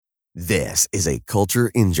This is a Culture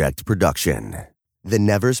Inject production. The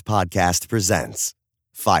Nevers Podcast presents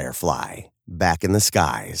Firefly, Back in the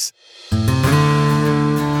Skies.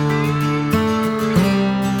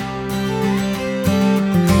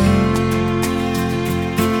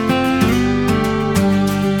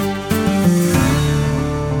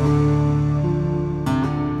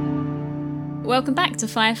 Welcome back to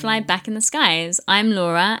Firefly Back in the Skies. I'm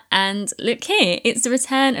Laura, and look here, it's the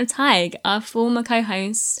return of Tig. Our former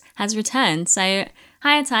co-host has returned. So,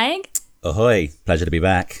 hiya Tig. Ahoy, pleasure to be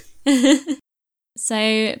back.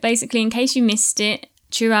 So, basically, in case you missed it,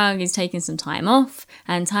 Chirag is taking some time off,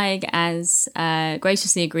 and Tig has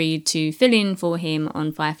graciously agreed to fill in for him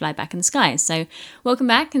on Firefly Back in the Skies. So, welcome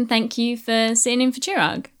back, and thank you for sitting in for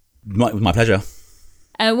Chirag. My pleasure.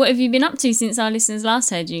 What have you been up to since our listeners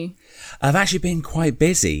last heard you? I've actually been quite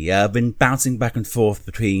busy. I've been bouncing back and forth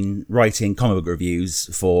between writing comic book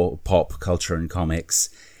reviews for pop culture and comics,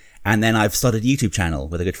 and then I've started a YouTube channel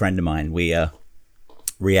with a good friend of mine. We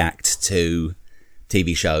react to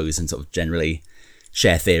TV shows and sort of generally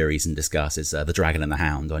share theories and discuss. It's The Dragon and the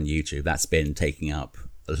Hound on YouTube. That's been taking up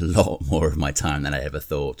a lot more of my time than I ever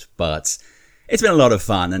thought, but it's been a lot of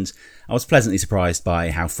fun, and I was pleasantly surprised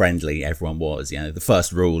by how friendly everyone was. You know, the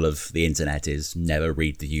first rule of the internet is never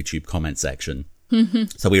read the YouTube comment section.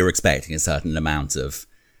 So we were expecting a certain amount of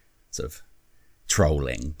sort of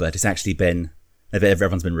trolling, but it's actually been,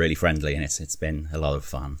 everyone's been really friendly, and it's been a lot of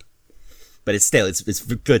fun. But it's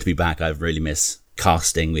good to be back. I really miss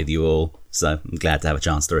casting with you all, so I'm glad to have a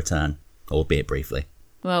chance to return, albeit briefly.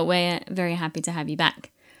 Well, we're very happy to have you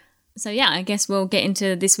back. So yeah, I guess we'll get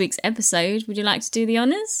into this week's episode. Would you like to do the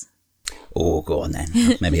honours? Oh, go on then.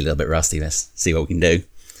 Maybe a little bit rusty. Let's see what we can do.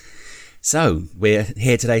 So, we're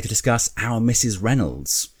here today to discuss Our Mrs.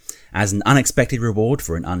 Reynolds. As an unexpected reward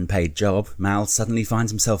for an unpaid job, Mal suddenly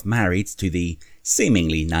finds himself married to the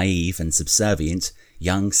seemingly naive and subservient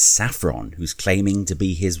young Saffron, who's claiming to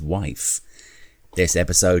be his wife. This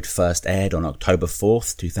episode first aired on October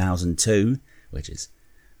 4th, 2002, which is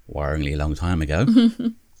worryingly a long time ago.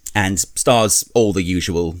 And stars all the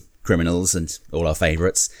usual criminals and all our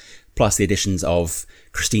favourites, plus the additions of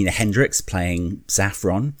Christina Hendricks playing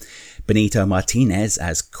Saffron, Benito Martinez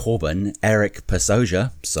as Corbin, Eric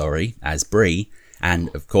Persoja, as Bree,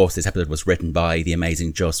 and of course this episode was written by the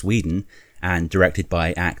amazing Joss Whedon and directed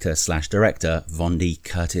by actor/director Vondi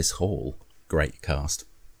Curtis Hall. Great cast.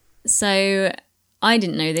 So, I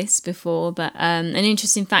didn't know this before, but an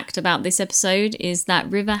interesting fact about this episode is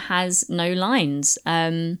that River has no lines.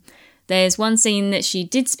 There's one scene that she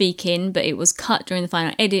did speak in, but it was cut during the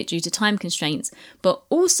final edit due to time constraints, but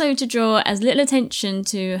also to draw as little attention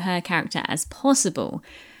to her character as possible.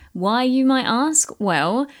 Why, you might ask?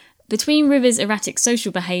 Well, between River's erratic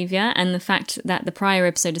social behaviour and the fact that the prior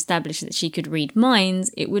episode established that she could read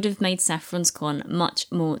minds, it would have made Saffron's con much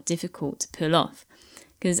more difficult to pull off.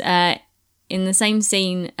 Because in the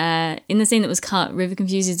scene that was cut, River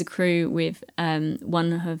confuses the crew with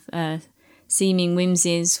one of her seeming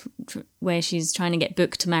whimsies where she's trying to get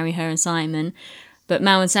booked to marry her and Simon. But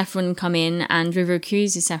Mal and Saffron come in and River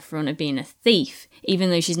accuses Saffron of being a thief, even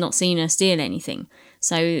though she's not seen her steal anything.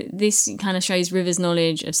 So this kind of shows River's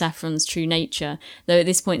knowledge of Saffron's true nature, though at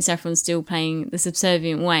this point Saffron's still playing the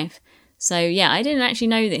subservient wife. So yeah, I didn't actually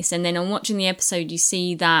know this. And then on watching the episode, you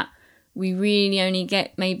see that we really only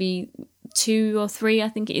get maybe 2 or 3, I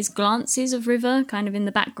think it is, glances of River kind of in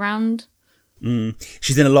the background.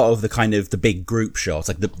 She's in a lot of the kind of the big group shots,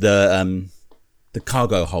 like the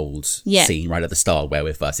cargo holds scene right at the start where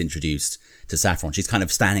we're first introduced to Saffron. She's kind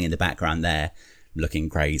of standing in the background there looking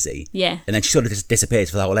crazy. Yeah. And then she sort of just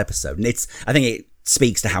disappears for the whole episode. And I think it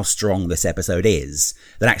speaks to how strong this episode is,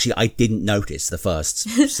 that actually I didn't notice the first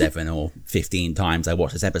 7 or 15 times I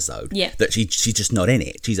watched this episode. Yeah. That she's just not in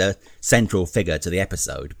it. She's a central figure to the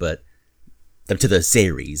episode, but to the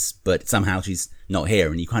series, but somehow she's not here,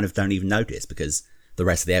 and you kind of don't even notice because the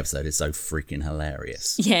rest of the episode is so freaking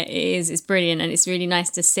hilarious. Yeah, it is. It's brilliant, and it's really nice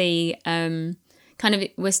to see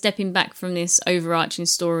we're stepping back from this overarching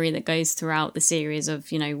story that goes throughout the series of,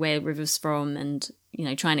 you know, where River's from and, you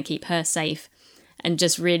know, trying to keep her safe, and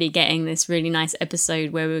just really getting this really nice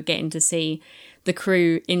episode where we're getting to see the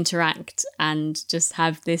crew interact and just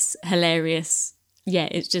have this hilarious,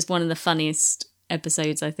 it's just one of the funniest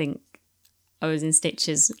episodes, I think. I was in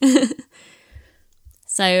stitches.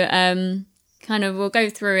 So, kind of, we'll go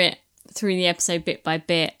through the episode bit by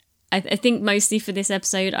bit. I think mostly for this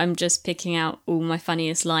episode, I'm just picking out all my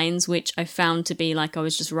funniest lines, which I found to be like I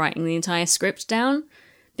was just writing the entire script down,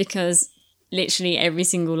 because literally every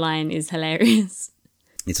single line is hilarious.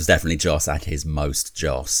 This was definitely Joss at his most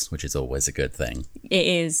Joss, which is always a good thing. It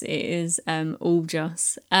is all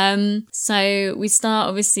Joss. So we start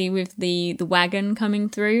obviously with the wagon coming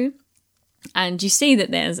through, and you see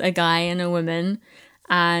that there's a guy and a woman,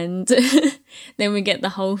 and then we get the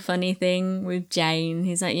whole funny thing with Jane.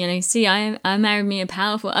 He's like, see, I married me a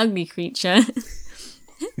powerful ugly creature.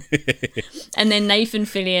 And then Nathan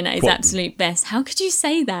Fillion at his absolute best. How could you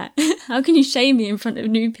say that? How can you shame me in front of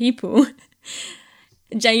new people?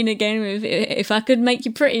 Jane again with, if I could make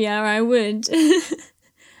you prettier, I would.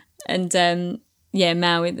 And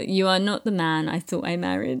Mal with, you are not the man I thought I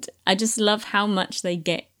married. I just love how much they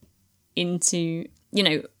get into,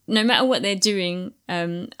 no matter what they're doing,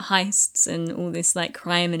 heists and all this like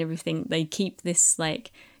crime and everything, they keep this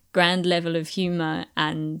like grand level of humour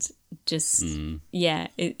and just,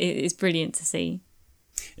 it's brilliant to see.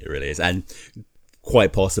 It really is. And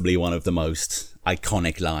quite possibly one of the most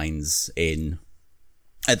iconic lines in...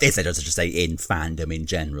 At this stage, I should just say in fandom in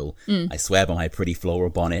general. I swear by my pretty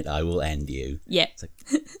floral bonnet, I will end you. Yeah.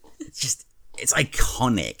 It's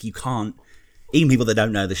iconic. You can't... Even people that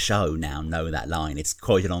don't know the show now know that line. It's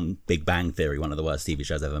quoted on Big Bang Theory, one of the worst TV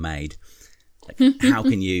shows ever made. Like, how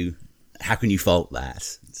can you fault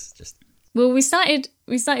that? It's just... Well, we started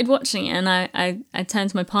watching it, and I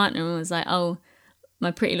turned to my partner and was like, oh,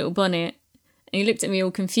 my pretty little bonnet. And he looked at me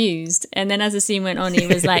all confused. And then as the scene went on, he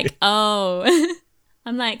was like, oh...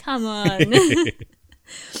 I'm like, come on.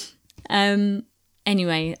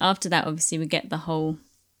 Anyway, after that, obviously, we get the whole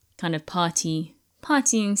kind of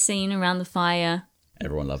partying scene around the fire.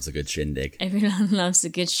 Everyone loves a good shindig. Everyone loves a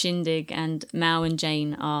good shindig, and Mal and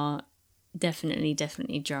Jane are definitely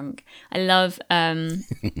drunk. I love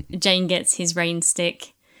Jane gets his rain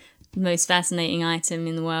stick, the most fascinating item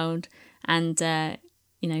in the world, and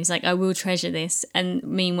he's like, I will treasure this. And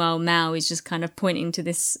meanwhile, Mal is just kind of pointing to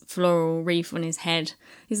this floral wreath on his head.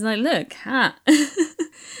 He's like, look, hat.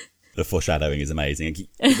 The foreshadowing is amazing.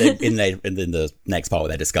 In the next part where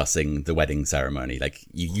they're discussing the wedding ceremony, like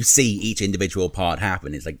you see each individual part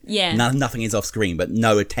happen. It's like, nothing is off screen, but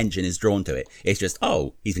no attention is drawn to it. It's just,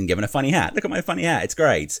 oh, he's been given a funny hat. Look at my funny hat. It's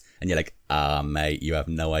great. And you're like, mate, you have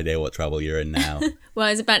no idea what trouble you're in now. Well,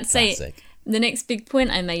 I was about to say, the next big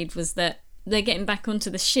point I made was that they're getting back onto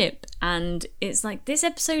the ship, and it's like, this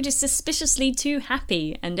episode is suspiciously too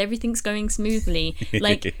happy and everything's going smoothly.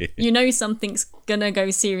 Like, something's gonna go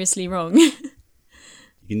seriously wrong.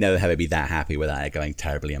 You never have it be that happy without it going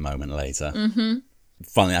terribly a moment later. Mm-hmm.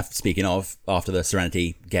 Funnily enough, speaking of, after the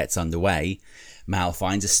Serenity gets underway, Mal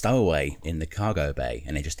finds a stowaway in the cargo bay,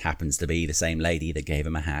 and it just happens to be the same lady that gave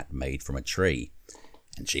him a hat made from a tree.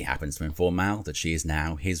 And she happens to inform Mal that she is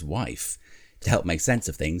now his wife. To help make sense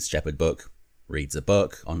of things, Shepherd Book reads a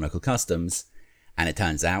book on local customs, and it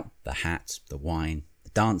turns out the hat, the wine,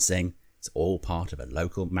 the dancing, it's all part of a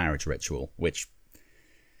local marriage ritual, which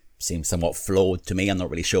seems somewhat flawed to me. I'm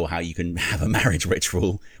not really sure how you can have a marriage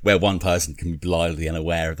ritual where one person can be blithely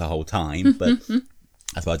unaware of the whole time, but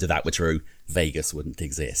I suppose if that were true, Vegas wouldn't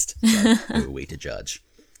exist. So who are we to judge?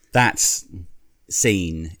 That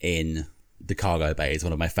scene in the cargo bay is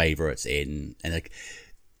one of my favourites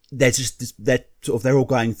they're all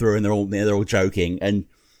going through and they're all joking, and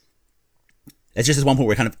there's just this one point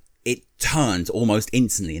where it turns almost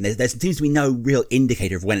instantly, and there seems to be no real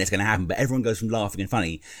indicator of when it's going to happen, but everyone goes from laughing and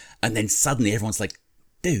funny, and then suddenly everyone's like,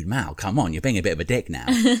 dude, Mal, come on, you're being a bit of a dick now.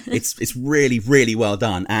 It's really, really well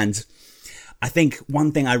done. And I think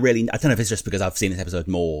one thing I don't know if it's just because I've seen this episode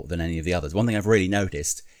more than any of the others, one thing I've really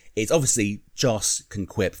noticed is obviously Joss can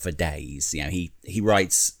quip for days. He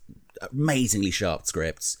writes amazingly sharp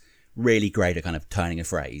scripts, really great at kind of turning a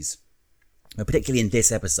phrase. But particularly in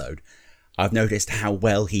this episode, I've noticed how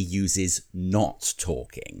well he uses not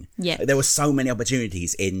talking. Yeah. There were so many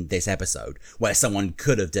opportunities in this episode where someone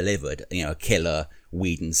could have delivered, a killer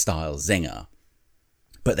Whedon-style zinger.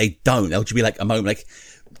 But they don't. There'll just be like a moment, like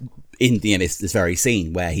in this very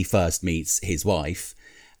scene where he first meets his wife,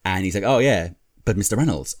 and he's like, oh yeah, but Mr.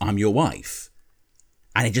 Reynolds, I'm your wife.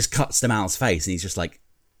 And it just cuts to Mal's face, and he's just like,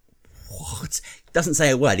 what? Doesn't say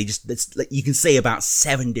a word. It's like, you can see about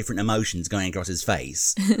 7 different emotions going across his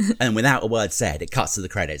face, and without a word said, it cuts to the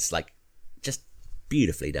credits. Like, just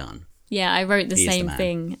beautifully done. Yeah, I wrote the same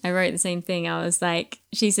thing. I was like,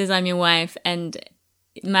 she says, I'm your wife, and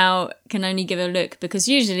Mal can only give a look, because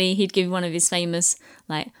usually he'd give one of his famous,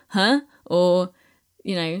 like, huh? Or,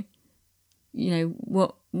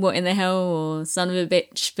 what in the hell, or son of a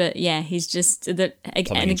bitch. But yeah, he's just something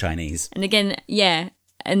in Chinese. And again, yeah.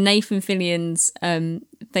 And Nathan Fillion's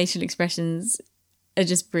facial expressions are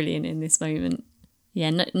just brilliant in this moment.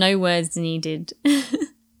 Yeah, no words needed.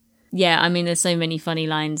 Yeah, I mean, there's so many funny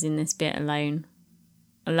lines in this bit alone.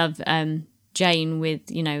 I love Jane with,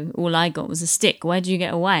 all I got was a stick. Why'd you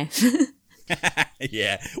get a wife?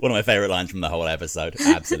 Yeah, one of my favourite lines from the whole episode.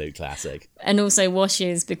 Absolute classic. And also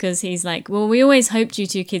Wash's, because he's like, well, we always hoped you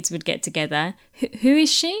two kids would get together. Who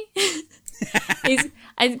is she?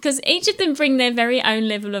 Because each of them bring their very own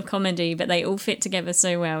level of comedy, but they all fit together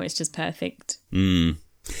so well. It's just perfect.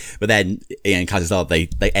 But then, because they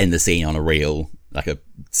end the scene on a real, like a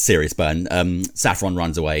serious burn. Saffron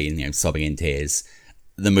runs away and, sobbing in tears.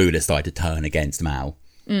 The mood has started to turn against Mal.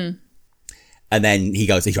 And then he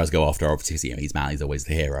tries to go after her, obviously, because, he's Mal, he's always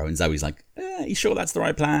the hero. And Zoe's like, you sure that's the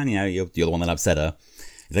right plan? You're the one that upset her.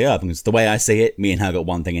 He's like, because the way I see it, me and her got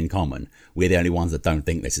one thing in common. We're the only ones that don't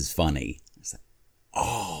think this is funny. It's like,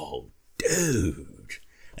 oh, dude.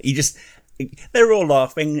 They're all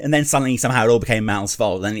laughing, and then suddenly, somehow, it all became Mal's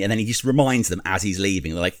fault. And then he just reminds them as he's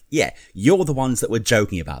leaving, they're like, yeah, you're the ones that were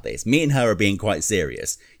joking about this. Me and her are being quite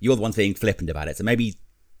serious. You're the ones being flippant about it. So maybe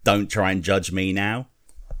don't try and judge me now.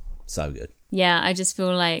 So good. Yeah, I just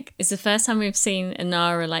feel like it's the first time we've seen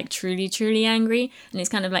Inara like truly, truly angry. And it's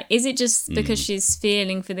kind of like, is it just because she's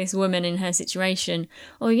feeling for this woman in her situation?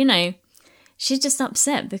 Or, she's just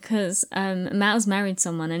upset because Mal's married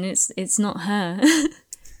someone and it's not her.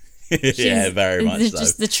 Yeah, very much so.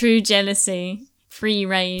 Just the true jealousy, free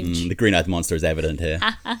rage. The green-eyed monster is evident here.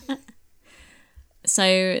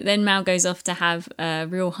 So then Mal goes off to have a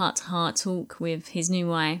real heart-to-heart talk with his new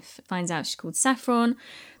wife, finds out she's called Saffron,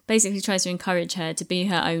 basically tries to encourage her to be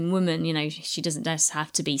her own woman. She doesn't just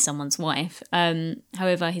have to be someone's wife.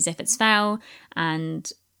 However, his efforts fail, and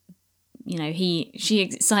she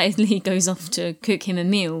excitedly goes off to cook him a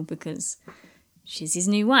meal because she's his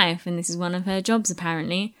new wife and this is one of her jobs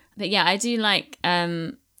apparently. But yeah, I do like,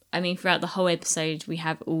 throughout the whole episode we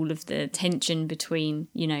have all of the tension between,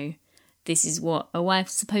 this is what a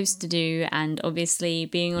wife's supposed to do, and obviously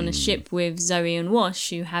being on a ship with Zoe and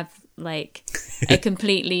Wash, who have like a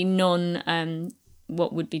completely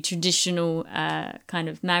what would be traditional kind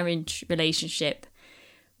of marriage relationship,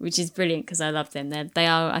 which is brilliant because I love them. They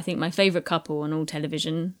are, I think, my favourite couple on all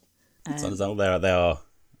television. They are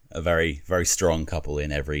a very, very strong couple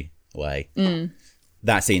in every way.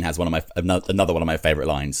 That scene has another one of my favourite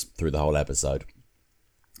lines through the whole episode,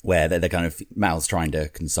 where they're kind of, Mal's trying to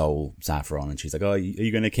console Saffron, and she's like, "Oh, are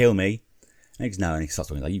you going to kill me?" And he goes, "No," and he starts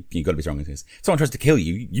talking like, "You got to be strong." He goes, "Someone tries to kill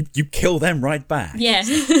you, you kill them right back." Yeah,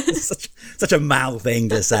 such a Mal thing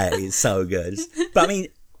to say. It's so good. But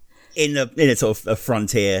in a sort of a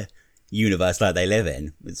frontier universe like they live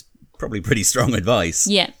in, it's probably pretty strong advice.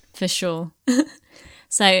 Yeah, for sure.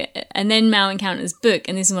 So, and then Mal encounters Book,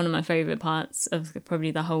 and this is one of my favourite parts of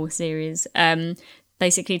probably the whole series.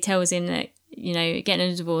 Basically tells him that, getting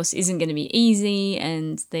a divorce isn't going to be easy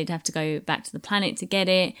and they'd have to go back to the planet to get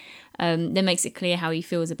it. Then makes it clear how he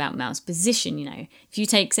feels about Mal's position. If you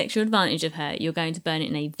take sexual advantage of her, you're going to burn it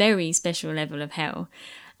in a very special level of hell.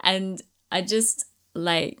 And I just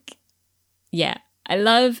I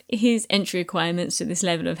love his entry requirements to this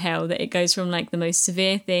level of hell, that it goes from like the most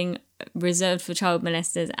severe thing reserved for child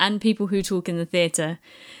molesters and people who talk in the theatre.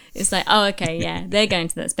 It's like, oh, okay, yeah, they're going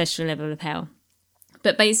to that special level of hell.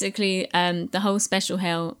 But basically, the whole special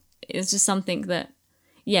hell is just something that,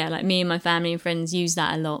 like me and my family and friends use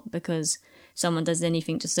that a lot, because someone does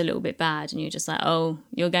anything just a little bit bad and you're just like, oh,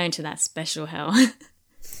 you're going to that special hell.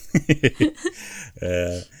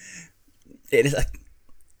 It is like,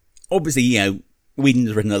 obviously,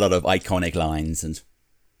 Whedon's written a lot of iconic lines, and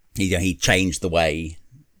he changed the way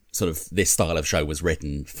sort of this style of show was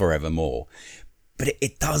written forevermore. But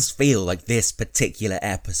it does feel like this particular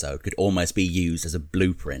episode could almost be used as a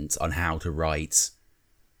blueprint on how to write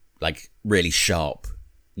like really sharp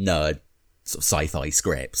nerd sort of sci-fi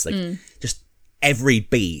scripts. Just every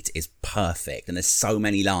beat is perfect, and there's so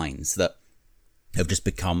many lines that have just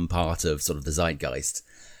become part of sort of the zeitgeist.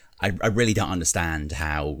 I really don't understand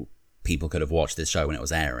how people could have watched this show when it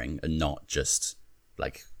was airing and not just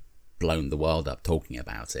like blown the world up talking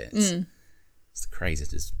about it. It's crazy.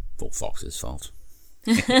 It's all Fox's fault.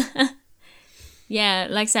 Yeah,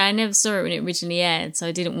 like I said, I never saw it when it originally aired, so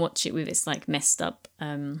I didn't watch it with its like messed up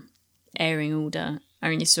airing order. I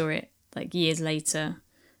only saw it like years later,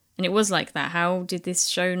 and it was like that. How did this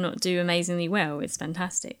show not do amazingly well? It's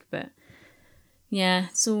fantastic, but yeah,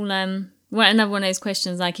 it's all another one of those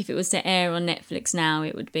questions. Like, if it was to air on Netflix now,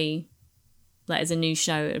 it would be like, as a new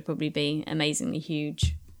show, it would probably be amazingly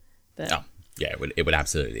huge. But it would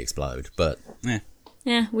absolutely explode. But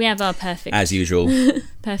yeah, we have our perfect, as usual,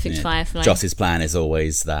 perfect Firefly. Joss's plan is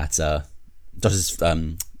always that Joss's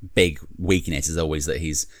big weakness is always that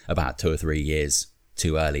he's about 2 or 3 years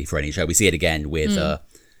too early for any show. We see it again with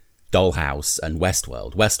Dollhouse and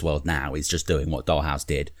Westworld. Westworld now is just doing what Dollhouse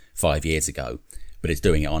did 5 years ago, but it's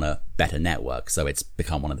doing it on a better network, so it's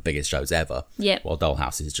become one of the biggest shows ever. Yep. While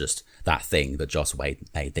Dollhouse is just that thing that Joss Whedon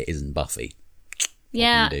made that isn't Buffy.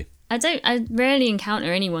 Yeah, I rarely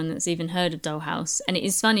encounter anyone that's even heard of Dollhouse, and it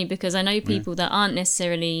is funny because I know people that aren't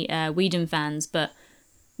necessarily Whedon fans, but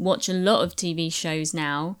watch a lot of TV shows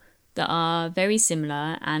now that are very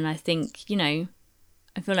similar, and I think, you know,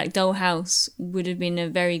 I feel like Dollhouse would have been a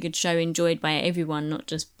very good show enjoyed by everyone, not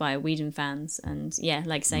just by Whedon fans. And yeah,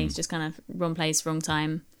 like I say, it's just kind of wrong place, wrong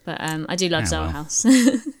time. But I do love Dollhouse.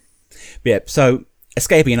 Yeah, so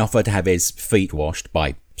escaping an offer to have his feet washed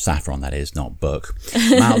by Saffron, that is, not Book,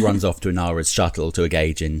 Mal runs off to Inara's shuttle to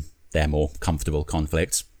engage in their more comfortable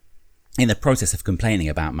conflicts. In the process of complaining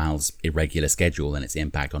about Mal's irregular schedule and its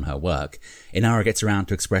impact on her work, Inara gets around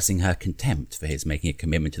to expressing her contempt for his making a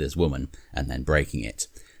commitment to this woman and then breaking it.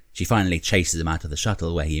 She finally chases him out of the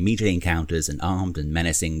shuttle, where he immediately encounters an armed and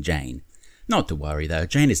menacing Jane. Not to worry though,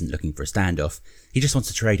 Jane isn't looking for a standoff. He just wants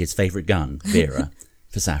to trade his favourite gun, Vera,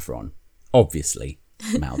 for Saffron. Obviously,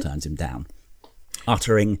 Mal turns him down,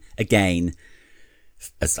 uttering again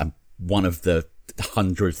as one of the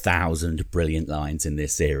 100,000 brilliant lines in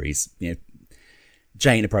this series. You know,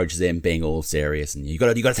 Jane approaches him being all serious, and you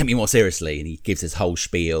got to take me more seriously, and he gives his whole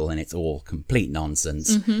spiel, and it's all complete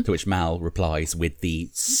nonsense. To which Mal replies with the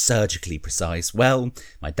surgically precise, "Well,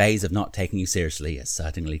 my days of not taking you seriously are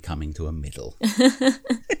certainly coming to a middle."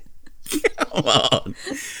 Come on,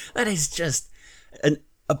 that is just an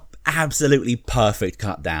absolutely perfect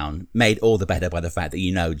cut down, made all the better by the fact that,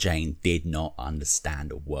 you know, Jane did not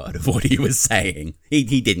understand a word of what he was saying.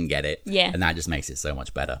 He didn't get it. Yeah. And that just makes it so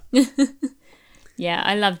much better. Yeah,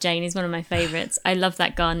 I love Jane. He's one of my favourites. I love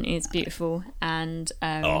that gun. It's beautiful. And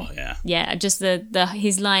yeah, just the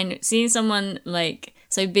his line, seeing someone like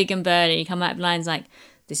so big and burly come out of lines like,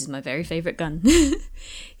 "This is my very favourite gun."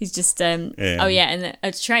 He's just oh yeah, and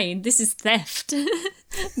a train. This is theft.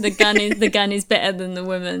 the gun is better than the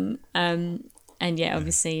woman. And yeah,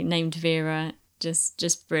 obviously named Vera,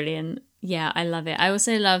 just brilliant. Yeah, I love it. I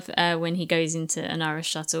also love when he goes into Inara's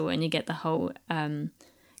shuttle and you get the whole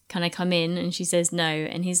 "Can I come in?" and she says no,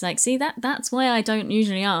 and he's like, "See, that's why I don't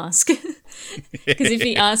usually ask." Because if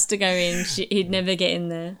he asked to go in, he'd never get in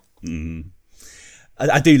there.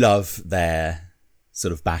 I do love their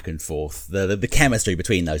sort of back and forth, the chemistry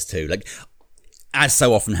between those two, like, as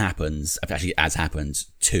so often happens, actually as happened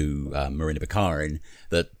to Marina Baccarin,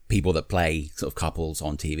 that people that play sort of couples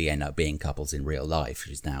on TV end up being couples in real life.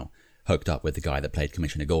 She's now hooked up with the guy that played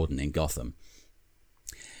Commissioner Gordon in Gotham.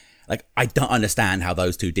 Like, I don't understand how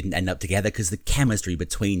those two didn't end up together, because the chemistry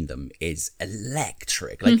between them is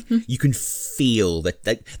electric. Like, you can feel that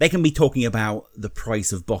they can be talking about the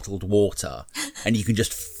price of bottled water, and you can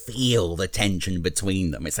just feel the tension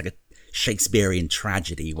between them. It's like a Shakespearean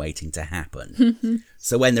tragedy waiting to happen.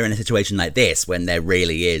 So when they're in a situation like this, when there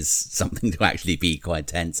really is something to actually be quite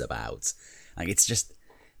tense about, like, it's just,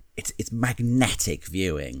 it's magnetic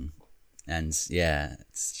viewing. And yeah,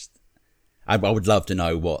 it's just, I would love to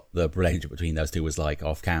know what the relationship between those two was like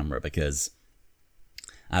off camera, because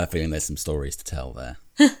I have a feeling there's some stories to tell there.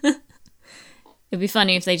 It'd be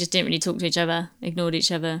funny if they just didn't really talk to each other, ignored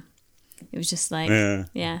each other. It was just like,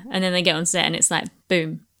 yeah. And then they get on set and it's like,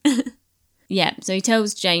 boom. Yeah, so he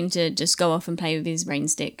tells Jane to just go off and play with his rain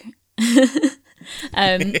stick.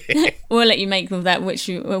 We'll let you make of that what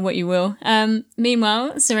you will.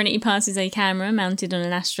 Meanwhile, Serenity passes a camera mounted on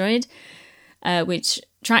an asteroid, which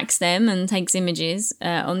tracks them and takes images.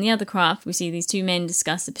 On the other craft, we see these two men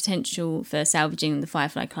discuss the potential for salvaging the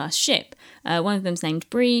Firefly class ship. One of them's named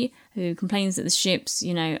Bree, who complains that the ships,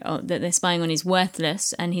 that they're spying on is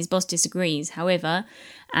worthless, and his boss disagrees, however,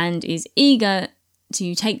 and is eager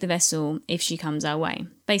to take the vessel if she comes our way.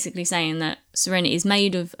 Basically saying that Serenity is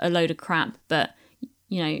made of a load of crap, but,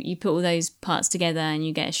 you put all those parts together and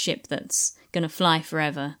you get a ship that's going to fly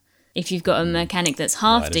forever. If you've got a mechanic that's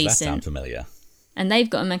half decent. Does that sound familiar? And they've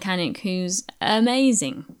got a mechanic who's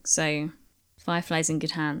amazing. So, Firefly's in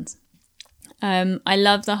good hands. I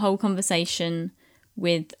love the whole conversation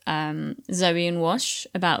with Zoe and Wash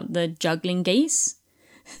about the juggling geese.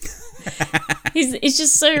 It's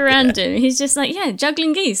just so random. He's just like, yeah,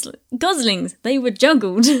 juggling geese, goslings, they were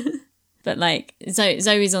juggled. But like,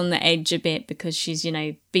 Zoe's on the edge a bit because she's,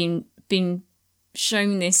 been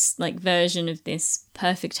shown this like version of this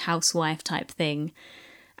perfect housewife type thing.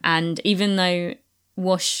 And even though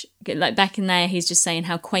Wash, like back in there, he's just saying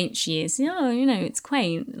how quaint she is. It's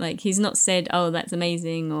quaint. Like, he's not said, oh, that's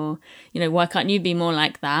amazing, or, why can't you be more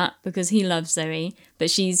like that? Because he loves Zoe, but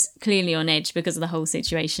she's clearly on edge because of the whole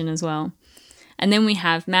situation as well. And then we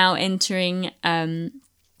have Mal entering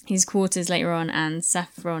his quarters later on, and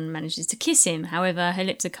Saffron manages to kiss him. However, her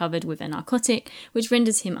lips are covered with a narcotic, which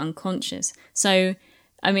renders him unconscious. So,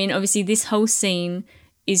 I mean, obviously this whole scene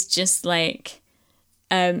is just like,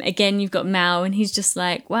 again, you've got Mal, and he's just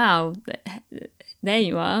like, wow, there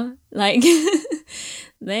you are. Like,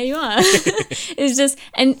 there you are. It's just,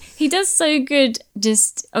 and he does so good,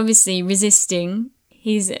 just obviously resisting.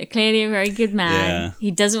 He's clearly a very good man. Yeah. He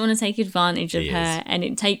doesn't want to take advantage of her. And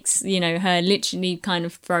it takes, her literally kind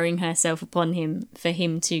of throwing herself upon him for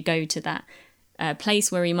him to go to that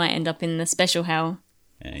place where he might end up in the special hell.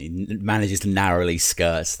 Yeah, he manages to narrowly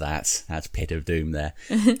skirt that pit of doom there.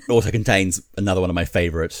 It also contains another one of my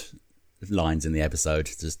favourite lines in the episode.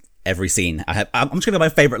 Just every scene. I'm just going to go my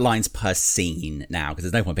favourite lines per scene now, because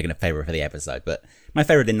there's no point picking a favourite for the episode. But my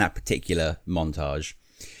favourite in that particular montage,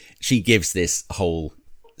 she gives this whole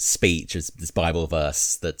speech, this Bible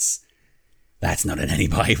verse that's not in any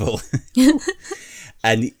Bible.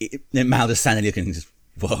 And Mal just standing looking and just,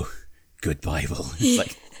 whoa, good Bible. It's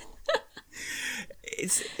like,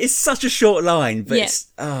 it's such a short line, but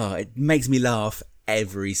it makes me laugh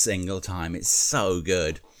every single time. It's so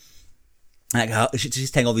good. Like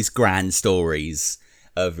she's telling all these grand stories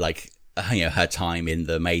of like, her time in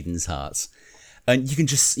the Maiden's Hearts. And you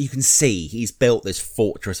can see he's built this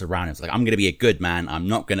fortress around him. It's like, I'm going to be a good man. I'm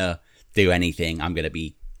not going to do anything. I'm going to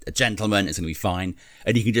be a gentleman. It's going to be fine.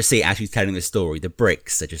 And you can just see as she's telling this story, the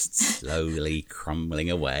bricks are just slowly crumbling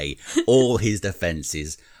away. All his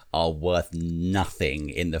defences are worth nothing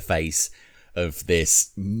in the face of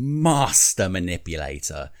this master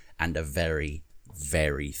manipulator and a very,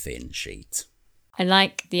 very thin sheet. I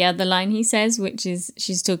like the other line he says, which is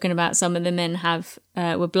she's talking about some of the men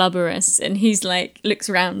were blubberous, and he's like looks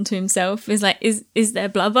around to himself, is like, is there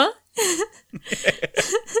blubber?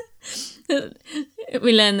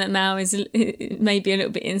 We learn that Mal is maybe a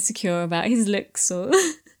little bit insecure about his looks, or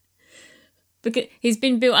because he's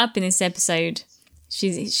been built up in this episode.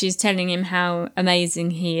 She's telling him how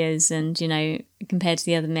amazing he is, and compared to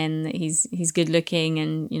the other men, that he's good looking,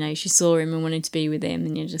 and she saw him and wanted to be with him,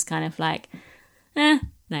 and you're just kind of like, no,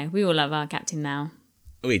 we all love our Captain Mal.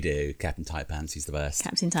 We do. Captain Tight Pants, he's the best.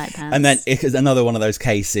 Captain Tight Pants. And then it's another one of those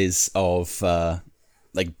cases of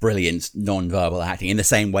brilliant non-verbal acting, in the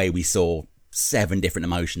same way we saw 7 different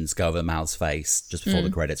emotions go over Mal's face just before the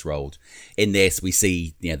credits rolled. In this, we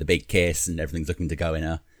see the big kiss, and everything's looking to go in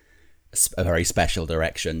a very special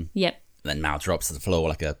direction. Yep. And then Mal drops to the floor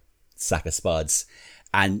like a sack of spuds.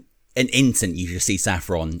 And an instant, you just see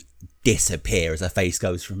Saffron disappear as her face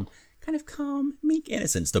goes from kind of calm, meek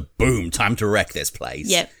innocence to boom, time to wreck this place.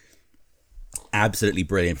 Yep. Absolutely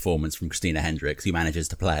brilliant performance from Christina Hendricks, who manages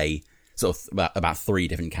to play sort of about 3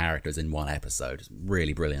 different characters in one episode. It's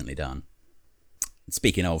really brilliantly done.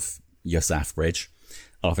 Speaking of your Saf Bridge,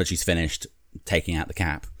 after she's finished taking out the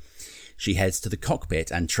cap, she heads to the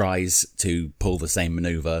cockpit and tries to pull the same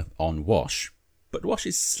manoeuvre on Wash. But Wash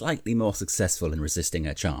is slightly more successful in resisting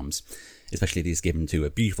her charms, especially if he's given to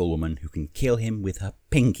a beautiful woman who can kill him with her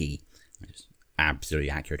pinky. It's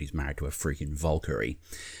absolutely accurate. He's married to a freaking Valkyrie.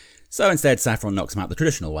 So instead, Saffron knocks him out the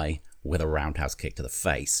traditional way with a roundhouse kick to the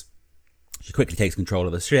face. She quickly takes control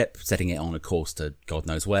of the ship, setting it on a course to God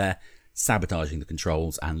knows where, sabotaging the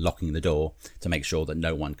controls and locking the door to make sure that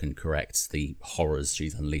no one can correct the horrors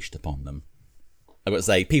she's unleashed upon them. I've got to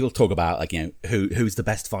say, people talk about who's the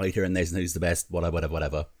best fighter in this and who's the best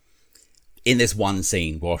whatever. In this one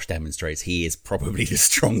scene, Wash demonstrates he is probably the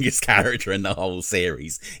strongest character in the whole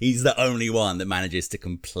series. He's the only one that manages to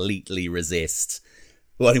completely resist,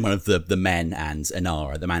 only one of the men and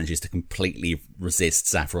Inara that manages to completely resist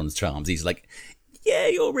Saffron's charms. He's like, yeah,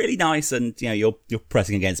 you're really nice, and you're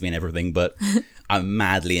pressing against me and everything, but I'm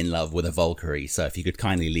madly in love with a Valkyrie, so if you could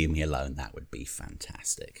kindly leave me alone, that would be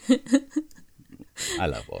fantastic. I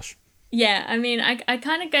love Wash. Yeah, I mean, I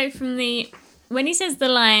kind of go from when he says the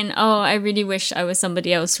line, oh, I really wish I was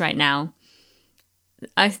somebody else right now,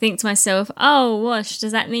 I think to myself, oh, Wash,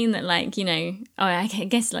 does that mean that, I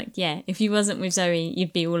guess, if you wasn't with Zoe,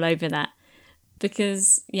 you'd be all over that.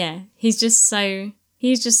 Because, yeah, he's just so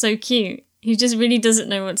cute. He just really doesn't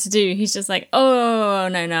know what to do. He's just like, oh,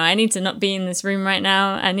 no, I need to not be in this room right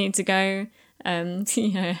now. I need to go.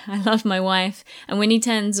 I love my wife. And when he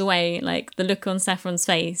turns away, the look on Saffron's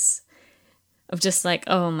face of just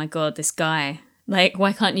oh my God, this guy.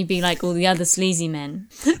 Why can't you be like all the other sleazy men?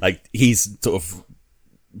 He's sort of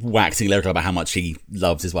waxing lyrical about how much he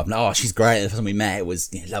loves his wife. And, oh, she's great. The first time we met, it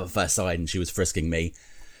was love at first sight, and she was frisking me.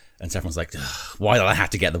 And Saffron's like, why do I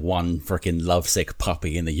have to get the one freaking lovesick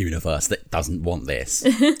puppy in the universe that doesn't want this?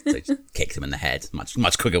 So he just kicks him in the head.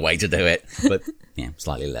 Much quicker way to do it. But,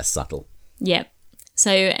 slightly less subtle. Yep. So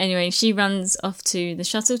anyway, she runs off to the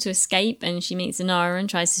shuttle to escape, and she meets Inara and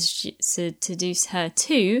tries to seduce her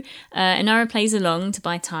too. Inara plays along to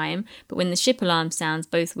buy time, but when the ship alarm sounds,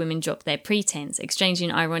 both women drop their pretense,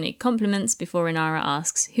 exchanging ironic compliments before Inara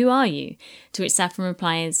asks, "Who are you?" To which Saffron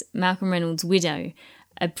replies, "Malcolm Reynolds' widow."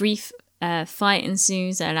 A brief fight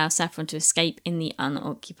ensues that allows Saffron to escape in the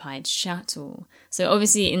unoccupied shuttle. So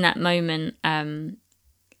obviously in that moment,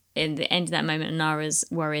 in the end of that moment, Inara's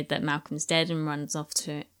worried that Malcolm's dead and runs off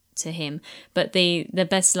to him. But the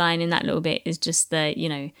best line in that little bit is just that, you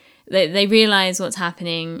know, they realise what's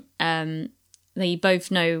happening. They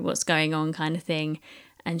both know what's going on, kind of thing.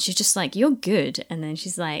 And she's just like, "You're good." And then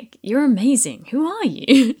she's like, "You're amazing. Who are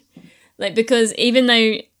you?" Like, because even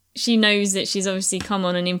though she knows that she's obviously come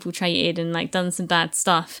on and infiltrated and like done some bad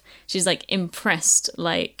stuff, she's like impressed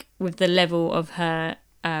like with the level of her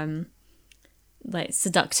like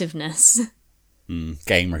seductiveness.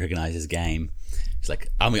 Game recognises game. It's like,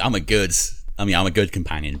 I'm a good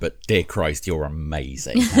companion, but dear Christ, you're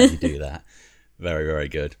amazing. How do you do that? Very, very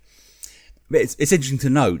good. But it's interesting to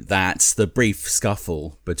note that the brief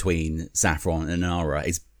scuffle between Saffron and Inara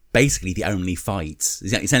is basically the only fight.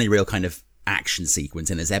 It's the only real kind of action sequence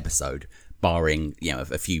in this episode, barring, you know,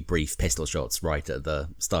 a few brief pistol shots right at the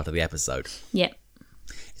start of the episode. Yep.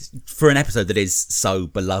 For an episode that is so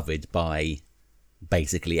beloved by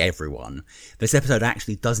basically everyone, this episode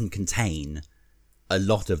actually doesn't contain a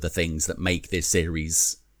lot of the things that make this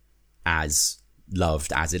series as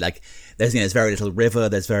loved as it. Like, there's very little River,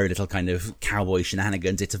 there's very little kind of cowboy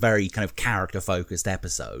shenanigans. It's a very kind of character focused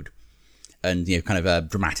episode, and, you know, kind of a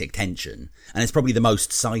dramatic tension. And it's probably the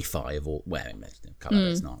most sci-fi of all. Well,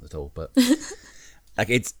 it's not at all, but like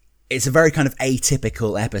it's a very kind of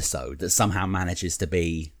atypical episode that somehow manages to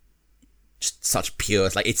be just such pure.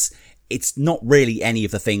 Like, it's not really any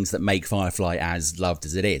of the things that make Firefly as loved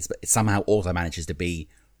as it is, but it somehow also manages to be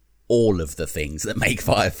all of the things that make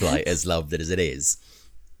Firefly as loved as it is.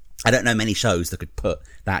 I don't know many shows that could put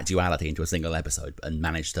that duality into a single episode and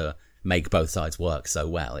manage to make both sides work so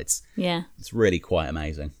well. It's really quite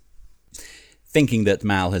amazing. Thinking that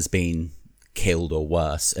Mal has been killed or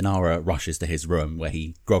worse, Inara rushes to his room where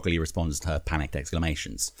he groggily responds to her panicked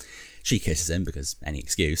exclamations. She kisses him because any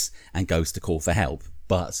excuse and goes to call for help,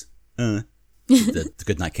 but the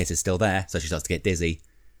goodnight kiss is still there, so she starts to get dizzy.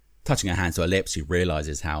 Touching her hands to her lips, she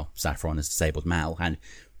realises how Saffron has disabled Mal, and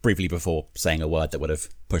briefly before saying a word that would have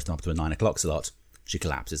pushed them up to a 9 o'clock slot, she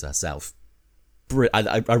collapses herself.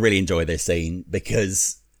 I really enjoy this scene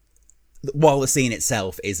because while the scene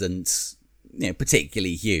itself isn't, you know,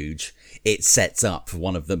 particularly huge, it sets up for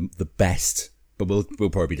one of the best, but we'll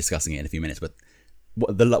probably be discussing it in a few minutes, but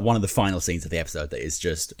one of the final scenes of the episode that is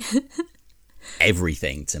just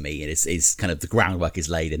everything to me. It is kind of, the groundwork is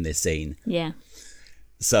laid in this scene. Yeah.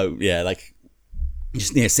 So yeah, like,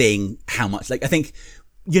 just, you know, seeing how much, like, I think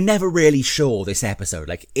you're never really sure this episode,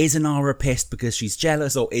 like, is Inara pissed because she's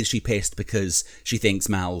jealous, or is she pissed because she thinks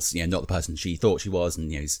Mal's, you know, not the person she thought she was,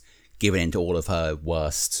 and, you know, is giving in to all of her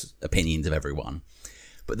worst opinions of everyone.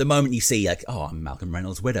 But the moment you see, like, oh, I'm Malcolm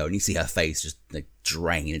Reynolds' widow, and you see her face just like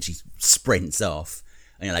drain, and she sprints off,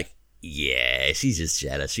 and you're like, yeah, she's just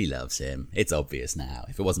jealous. She loves him. It's obvious now.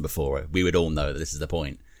 If it wasn't before, we would all know that this is the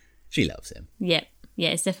point. She loves him. Yep. Yeah,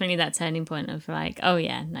 it's definitely that turning point of like, oh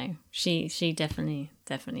yeah, no, she definitely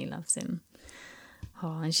loves him.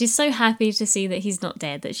 Oh, and she's so happy to see that he's not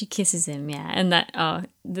dead, that she kisses him, yeah. And that,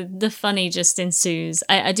 the funny just ensues.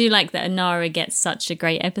 I do like that Inara gets such a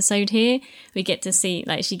great episode here. We get to see,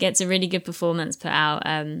 like, she gets a really good performance put out.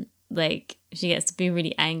 Like, she gets to be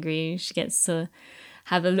really angry. She gets to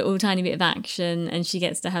have a little tiny bit of action, and she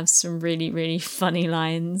gets to have some really, really funny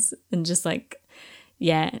lines, and just like,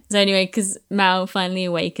 yeah. So anyway, because Mal finally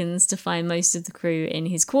awakens to find most of the crew in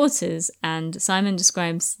his quarters, and Simon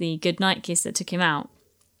describes the goodnight kiss that took him out.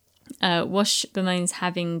 Wash bemoans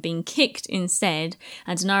having been kicked instead,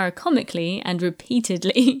 and Inara comically and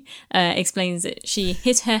repeatedly explains that she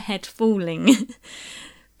hit her head falling.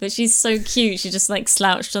 But she's so cute. She just like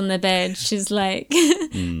slouched on the bed. She's like,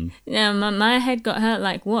 yeah, my head got hurt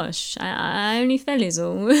like Wash. I only fell is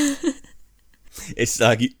all. It's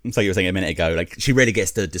like you were saying a minute ago, like, she really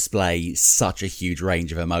gets to display such a huge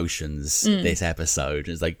range of emotions this episode.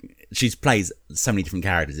 It's like, she plays so many different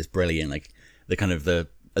characters. It's brilliant. Like, the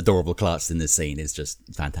adorable klutz in this scene is just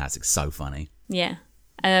fantastic. So funny. Yeah.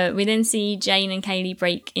 We then see Jane and Kaylee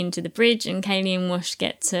break into the bridge, and Kaylee and Wash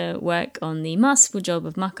get to work on the masterful job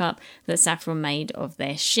of muck-up that Saffron made of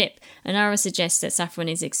their ship. Inara suggests that Saffron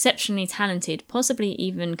is exceptionally talented, possibly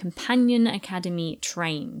even Companion Academy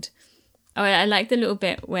trained. Oh, I like the little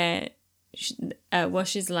bit where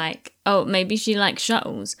Wash is like, oh, maybe she likes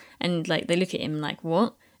shuttles. And like they look at him like,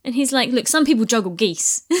 what? And he's like, look, some people juggle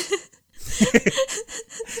geese.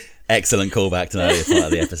 Excellent callback to an earlier part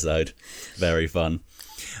of the episode. Very fun.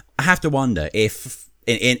 I have to wonder if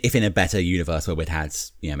in a better universe where we'd had,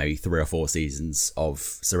 maybe 3 or 4 seasons of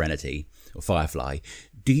Serenity or Firefly,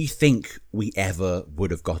 do you think we ever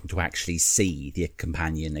would have gotten to actually see the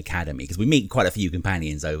companion academy? Because we meet quite a few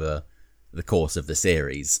companions over the course of the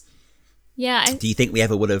series. Yeah. Do you think we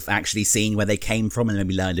ever would have actually seen where they came from and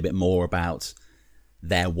maybe learned a bit more about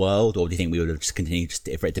their world? Or do you think we would have just continued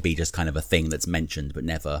for it to be just kind of a thing that's mentioned but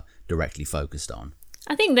never directly focused on?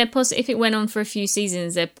 I think if it went on for a few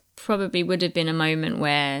seasons, there probably would have been a moment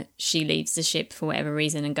where she leaves the ship for whatever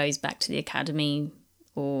reason and goes back to the academy,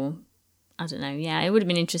 or I don't know. Yeah, it would have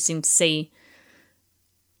been interesting to see.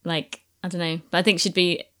 Like, I don't know. But I think she'd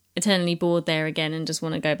be eternally bored there again and just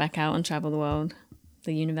want to go back out and travel the world,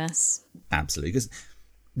 the universe. Absolutely. Because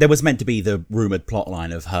there was meant to be the rumoured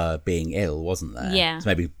plotline of her being ill, wasn't there? Yeah. So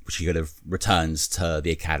maybe she could have returned to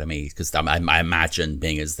the academy, because I imagine,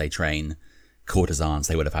 being as they train courtesans,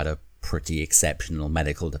 they would have had a pretty exceptional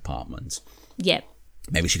medical department. Yep.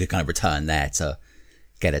 Maybe she could kind of return there to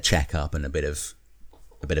get a checkup and a bit of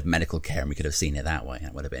medical care, and we could have seen it that way.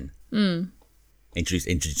 That would have been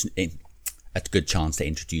a good chance to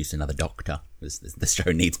introduce another doctor. The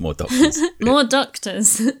show needs more doctors. More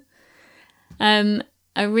doctors.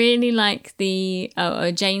 I really like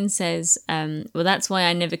Jane says, well, that's why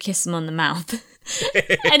I never kiss them on the mouth.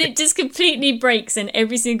 And it just completely breaks, and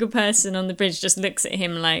every single person on the bridge just looks at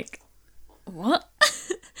him like, what?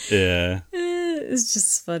 Yeah. It's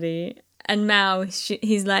just funny. And Mal,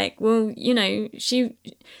 he's like, well,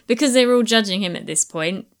 because they're all judging him at this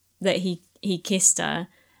point that he kissed her,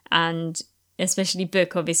 and especially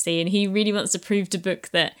Book, obviously, and he really wants to prove to Book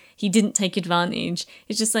that he didn't take advantage.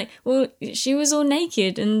 It's just like, well, she was all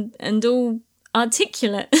naked and all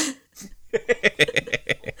articulate.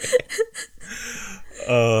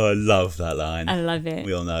 Oh, I love that line. I love it.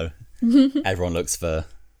 We all know. Everyone looks for,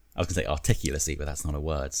 I was going to say articulacy, but that's not a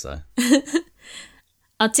word, so.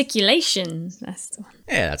 Articulation. That's the one.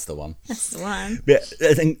 Yeah, that's the one. That's the one. Yeah,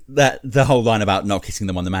 I think that the whole line about not kissing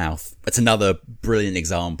them on the mouth, it's another brilliant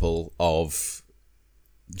example of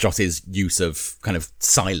Joss's use of kind of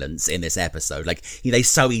silence in this episode. Like, they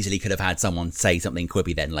so easily could have had someone say something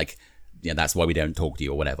quippy then, like, that's why we don't talk to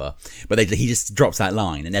you or whatever. But he just drops that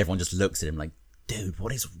line and everyone just looks at him like, dude,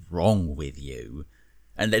 what is wrong with you?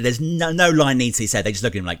 And there's no line needs to be said. They just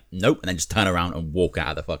look at him like, nope, and then just turn around and walk out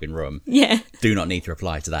of the fucking room. Yeah. Do not need to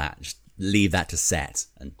reply to that. Just leave that to set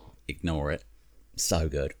and ignore it. So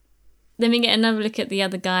good. Then we get another look at the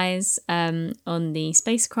other guys on the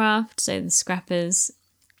spacecraft, so the scrappers,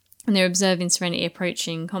 and they're observing Serenity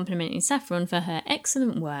approaching, complimenting Saffron for her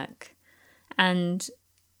excellent work. And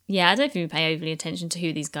yeah, I don't think we pay overly attention to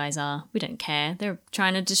who these guys are. We don't care. They're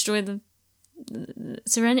trying to destroy the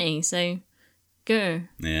Serenity, so go.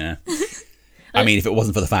 Yeah. I mean, if it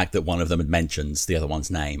wasn't for the fact that one of them had mentioned the other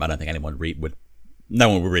one's name, I don't think anyone no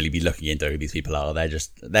one would really be looking into who these people are.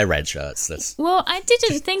 They're red shirts. Well, I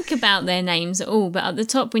didn't think about their names at all, but at the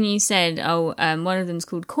top when you said, one of them's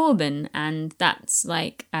called Corbin, and that's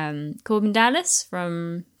like Corbin Dallas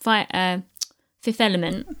from Fifth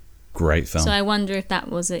Element. Great film. So I wonder if that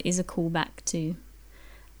is a callback to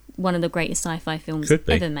one of the greatest sci-fi films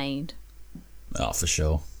ever made. Oh, for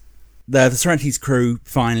sure. The Serenity's crew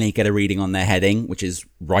finally get a reading on their heading, which is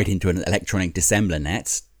right into an electronic dissembler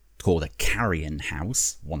net called a carrion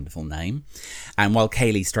house. Wonderful name. And while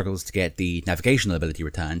Kaylee struggles to get the navigational ability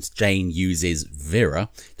returned, Jane uses Vera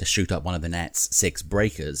to shoot up one of the net's 6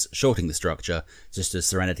 breakers, shorting the structure just as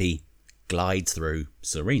Serenity glides through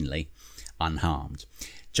serenely, unharmed.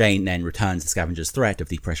 Jane then returns the scavengers' threat of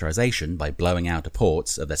depressurization by blowing out the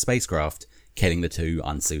ports of their spacecraft, killing the 2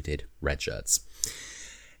 unsuited red shirts.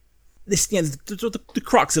 This, the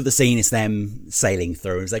crux of the scene is them sailing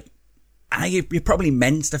through. It's like, you're probably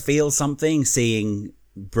meant to feel something seeing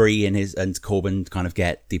Bree and Corbin kind of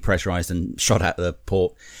get depressurized and shot out the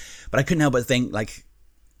port. But I couldn't help but think, like,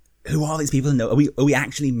 who are these people? Are we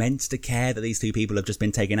actually meant to care that these 2 people have just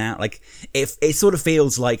been taken out? Like, if it sort of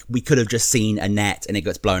feels like we could have just seen a net and it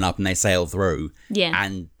gets blown up and they sail through. Yeah.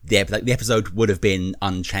 And the episode would have been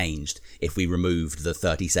unchanged if we removed the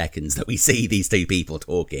 30 seconds that we see these 2 people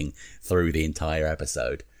talking through the entire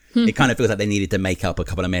episode. It kind of feels like they needed to make up a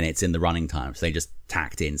couple of minutes in the running time, so they just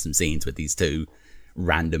tacked in some scenes with these 2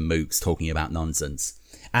 random mooks talking about nonsense.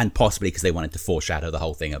 And possibly because they wanted to foreshadow the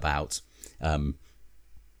whole thing about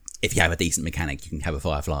if you have a decent mechanic, you can have a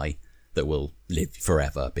Firefly that will live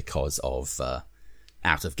forever because of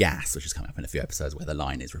out of gas, which has come up in a few episodes where the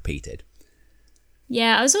line is repeated.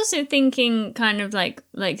 Yeah, I was also thinking kind of like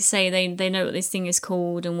say they know what this thing is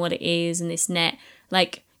called and what it is and this net,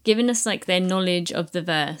 like giving us like their knowledge of the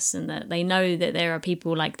verse and that they know that there are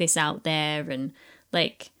people like this out there and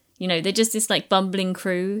like, you know, they're just this like bumbling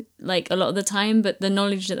crew like a lot of the time, but the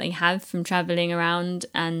knowledge that they have from traveling around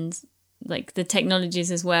and like the technologies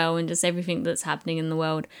as well and just everything that's happening in the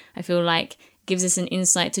world, I feel like gives us an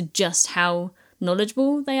insight to just how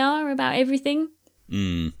knowledgeable they are about everything.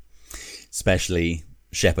 Especially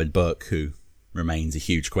Shepherd Book, who remains a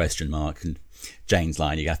huge question mark, and Jane's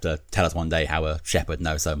line, you have to tell us one day how a shepherd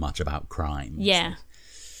knows so much about crime. Yeah.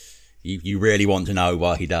 You really want to know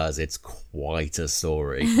what he does. It's quite a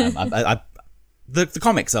story. The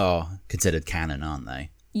comics are considered canon, aren't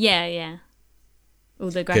they? Yeah.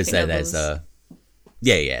 All the graphic novels.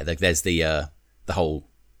 There's the whole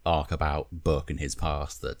arc about Book and his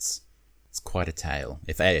past. It's quite a tale.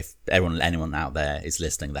 If anyone out there is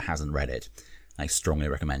listening that hasn't read it, I strongly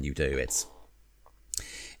recommend you do.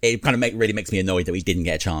 It kind of really makes me annoyed that we didn't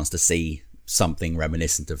get a chance to see something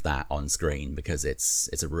reminiscent of that on screen, because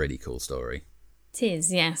it's a really cool story. It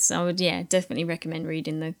is, yes. I would, definitely recommend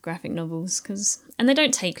reading the graphic novels, and they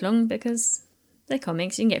don't take long because they're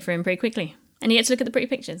comics. You can get through them pretty quickly, and you get to look at the pretty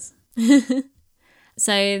pictures.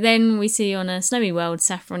 So then we see on a snowy world,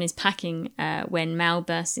 Saffron is packing when Mal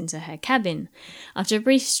bursts into her cabin. After a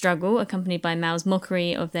brief struggle, accompanied by Mal's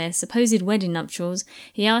mockery of their supposed wedding nuptials,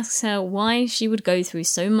 he asks her why she would go through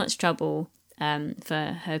so much trouble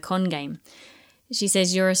for her con game. She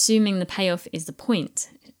says, "You're assuming the payoff is the point."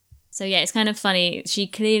 So yeah, it's kind of funny. She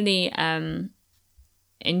clearly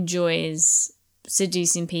enjoys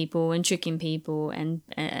seducing people and tricking people and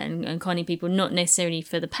conning people, not necessarily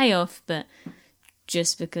for the payoff, but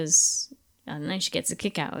just because, I don't know, she gets a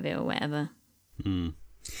kick out of it or whatever.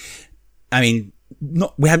 I mean,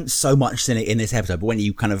 we haven't so much seen it in this episode, but when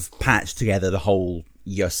you kind of patch together the whole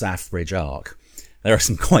Yosaf Bridge arc, there are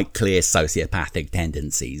some quite clear sociopathic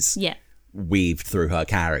tendencies weaved through her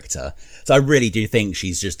character. So I really do think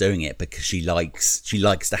she's just doing it because she likes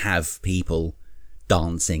to have people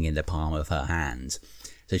dancing in the palm of her hand.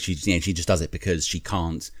 So she just does it because she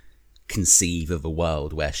can't conceive of a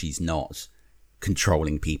world where she's not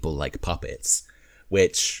controlling people like puppets,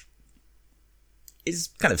 which is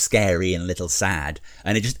kind of scary and a little sad.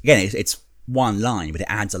 And it just, again, it's one line, but it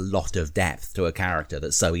adds a lot of depth to a character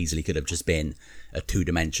that so easily could have just been a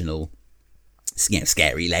two-dimensional,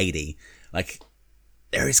 scary lady. Like,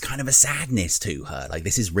 there is kind of a sadness to her. Like,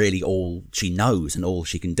 this is really all she knows and all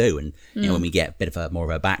she can do. And when we get a bit of more of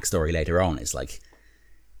her backstory later on, it's like,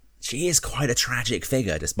 she is quite a tragic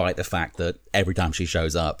figure, despite the fact that every time she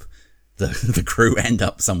shows up, the crew end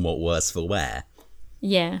up somewhat worse for wear.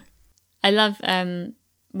 Yeah. I love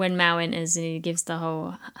when Mal enters and he gives the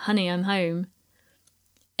whole, "Honey, I'm home."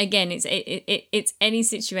 Again, it's any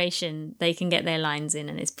situation they can get their lines in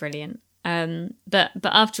and it's brilliant. But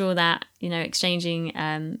after all that,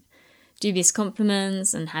 exchanging dubious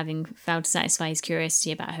compliments and having failed to satisfy his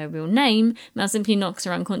curiosity about her real name, Mal simply knocks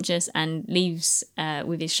her unconscious and leaves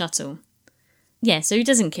with his shuttle. Yeah, so he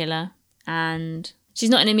doesn't kill her, and she's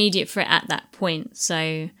not an immediate threat at that point,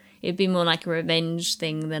 so it'd be more like a revenge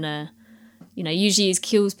thing than usually he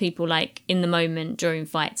kills people like in the moment during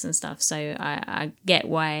fights and stuff, so I get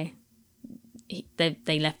why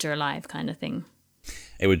they left her alive kind of thing.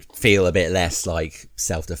 It would feel a bit less like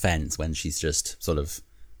self-defense when she's just sort of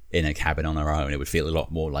in a cabin on her own. It would feel a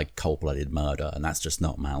lot more like cold-blooded murder, and that's just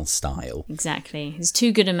not Mal's style. Exactly. He's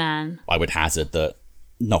too good a man. I would hazard that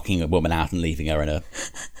knocking a woman out and leaving her in a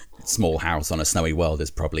small house on a snowy world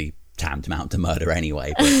is probably tantamount to murder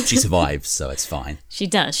anyway, but she survives, so it's fine. She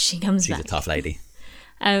does. She comes back. She's a tough lady.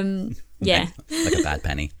 Yeah. Like a bad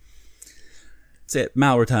penny. So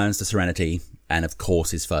Mal returns to Serenity, and of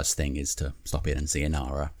course his first thing is to stop in and see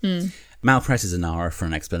Inara. Mal presses Inara for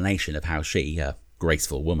an explanation of how she, a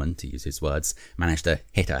graceful woman, to use his words, managed to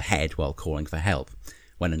hit her head while calling for help.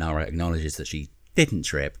 When Inara acknowledges that she didn't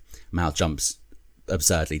trip, Mal jumps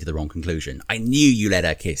absurdly to the wrong conclusion. "I knew you let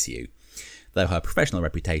her kiss you." Though her professional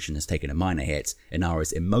reputation has taken a minor hit,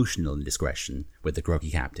 Inara's emotional indiscretion with the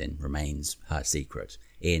groggy captain remains her secret,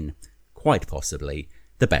 in, quite possibly,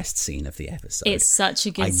 the best scene of the episode. It's such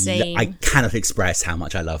a good scene. I cannot express how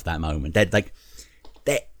much I love that moment.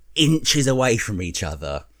 They're inches away from each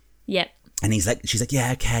other. Yep. And she's like,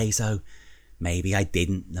 "Yeah, okay, so maybe I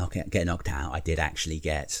didn't get knocked out. I did actually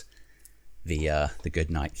get the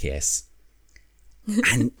goodnight kiss."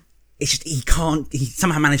 And it's just, he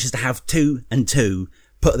somehow manages to have 2 and 2,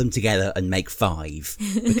 put them together and make 5,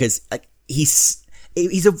 because like he's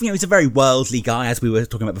a very worldly guy, as we were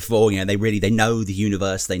talking about before. They know the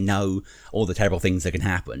universe, they know all the terrible things that can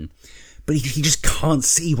happen, but he just can't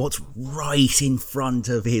see what's right in front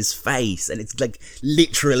of his face, and it's like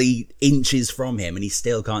literally inches from him, and he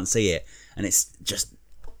still can't see it, and it's just,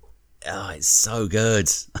 it's so good.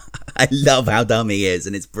 I love how dumb he is,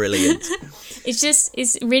 and it's brilliant.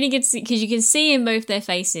 It's really good to see, because you can see in both their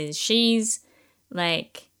faces, she's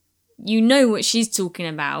like, you know what she's talking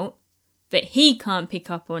about, but he can't pick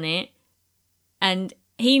up on it, and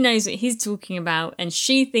he knows what he's talking about, and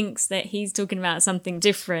she thinks that he's talking about something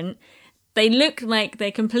different. They look like they're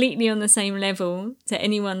completely on the same level to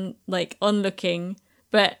anyone like onlooking,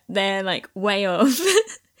 but they're like way off.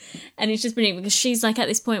 And it's just brilliant, because she's like at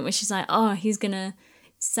this point where she's like, oh, he's gonna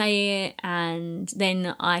say it, and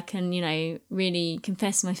then I can, really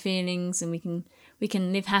confess my feelings, and we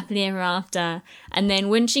can live happily ever after. And then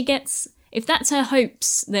when she gets, if that's her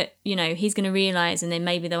hopes that, he's going to realise, and then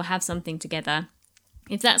maybe they'll have something together,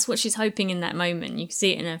 if that's what she's hoping in that moment, you can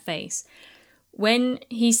see it in her face. When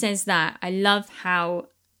he says that, I love how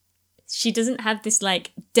she doesn't have this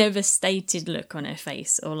like devastated look on her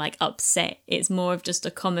face or like upset. It's more of just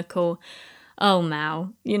a comical, oh,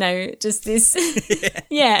 Mal, just this.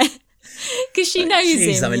 Yeah. Because she knows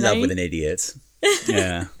him. I'm in love with an idiot.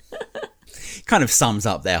 Yeah. Kind of sums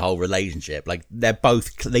up their whole relationship. Like they're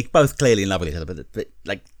both clearly in love with each other, but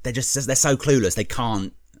like they're so clueless.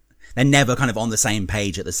 They're never kind of on the same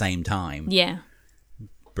page at the same time. Yeah.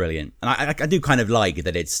 Brilliant. And I do kind of like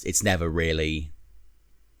that it's never really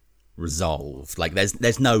resolved. Like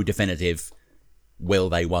there's no definitive will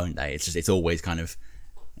they, won't they. It's always kind of,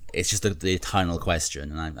 it's just the eternal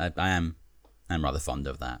question. And I'm rather fond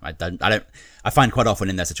of that. I find quite often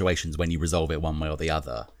in their situations when you resolve it one way or the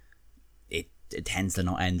other, it tends to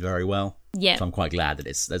not end very well. Yeah. So I'm quite glad that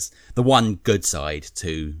there's the one good side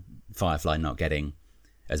to Firefly not getting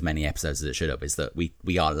as many episodes as it should have, is that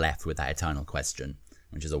we are left with that eternal question,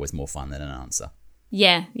 which is always more fun than an answer.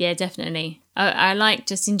 Yeah, definitely. I like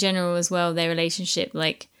just in general as well, their relationship.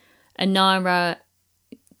 Like, Anara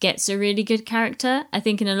gets a really good character. I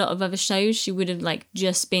think in a lot of other shows, she would have like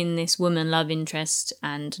just been this woman love interest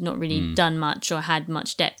and not really done much or had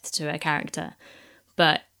much depth to her character.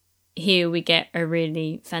 But here we get a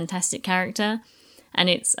really fantastic character. And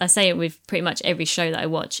I say it with pretty much every show that I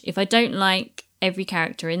watch. If I don't like every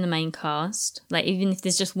character in the main cast, like even if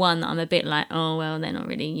there's just one that I'm a bit like, oh, well, they're not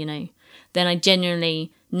really, then I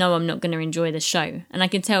genuinely know I'm not going to enjoy the show. And I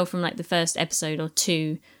can tell from like the first episode or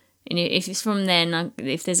two, and if it's from then,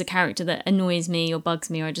 if there's a character that annoys me or bugs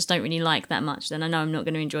me or I just don't really like that much, then I know I'm not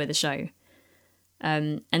going to enjoy the show.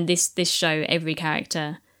 And this show, every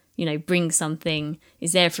character, brings something,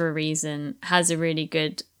 is there for a reason, has a really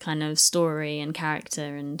good kind of story and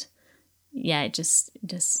character, and yeah,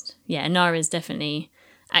 Anara's definitely,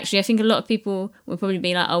 actually I think a lot of people will probably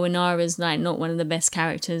be like, oh, Anara's like not one of the best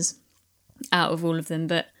characters out of all of them,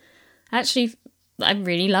 but actually I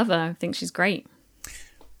really love her. I think she's great.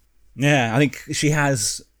 Yeah, I think she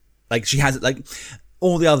has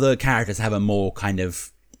all the other characters have a more kind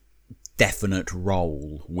of definite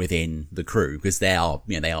role within the crew, because they are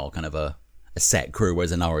kind of a set crew,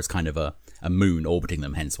 whereas Anara is kind of a moon orbiting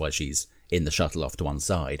them, hence why she's in the shuttle off to one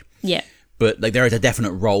side. Yeah. But like there is a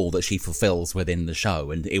definite role that she fulfills within the show,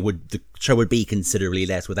 and the show would be considerably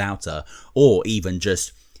less without her, or even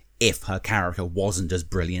just if her character wasn't as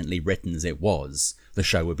brilliantly written as it was, the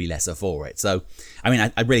show would be lesser for it. So, I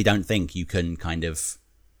mean, I really don't think you can kind of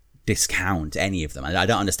discount any of them. I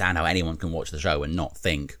don't understand how anyone can watch the show and not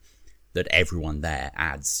think that everyone there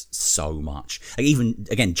adds so much. Like even,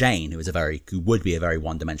 again, Jane, who would be a very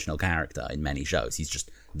one-dimensional character in many shows. He's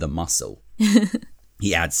just the muscle.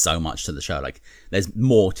 He adds so much to the show. Like, there's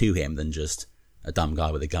more to him than just a dumb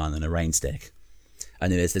guy with a gun and a rain stick.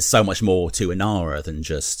 And there's so much more to Anara than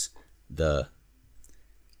just the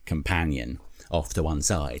companion off to one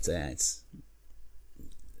side. So yeah, it's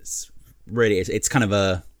really, it's kind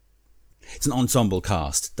of it's an ensemble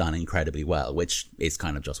cast done incredibly well, which is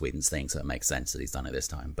kind of Joss Whedon's thing, so it makes sense that he's done it this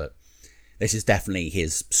time. But this is definitely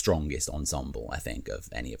his strongest ensemble, I think, of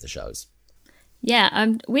any of the shows.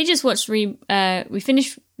 Yeah, we just watched, we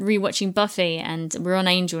finished rewatching Buffy, and we're on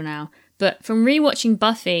Angel now. But from rewatching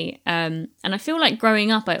Buffy, and I feel like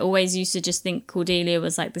growing up, I always used to just think Cordelia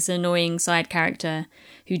was like this annoying side character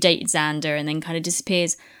who dated Xander and then kind of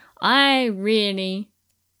disappears. I really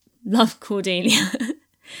love Cordelia.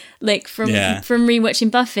 Like from rewatching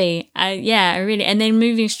Buffy, I really, and then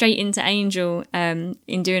moving straight into Angel,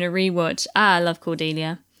 in doing a rewatch. I love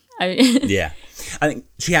Cordelia. Yeah, I think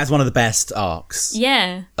she has one of the best arcs.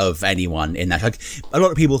 Yeah. Of anyone in that. Like, a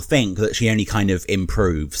lot of people think that she only kind of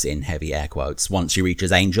improves, in heavy air quotes, once she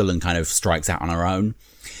reaches Angel and kind of strikes out on her own.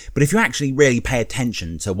 But if you actually really pay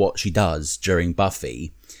attention to what she does during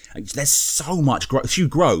Buffy, There's so much growth. She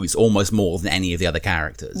grows almost more than any of the other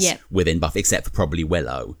characters within Buffy, except for probably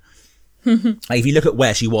Willow. Like, if you look at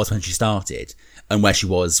where she was when she started and where she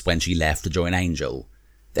was when she left to join Angel,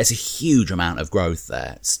 there's a huge amount of growth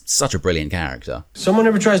there. It's such a brilliant character. Someone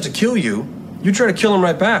ever tries to kill you, you try to kill him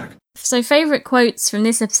right back. So favourite quotes from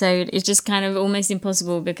this episode is just kind of almost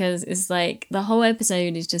impossible because it's like the whole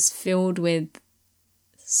episode is just filled with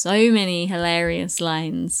so many hilarious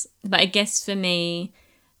lines. But I guess for me,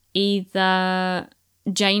 either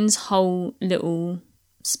Jane's whole little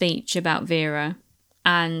speech about Vera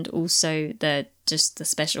and also the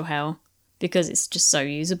special hell, because it's just so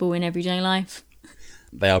usable in everyday life.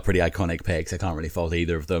 They are pretty iconic picks. I can't really fault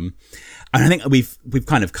either of them. And I think we've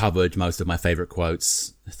kind of covered most of my favourite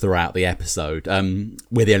quotes throughout the episode.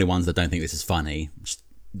 We're the only ones that don't think this is funny. Just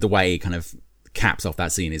the way he kind of caps off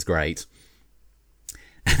that scene is great.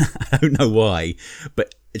 I don't know why,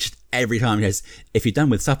 but it's just every time he goes, "If you're done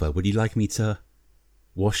with supper, would you like me to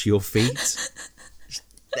wash your feet?"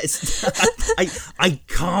 I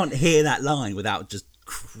can't hear that line without just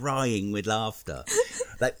crying with laughter.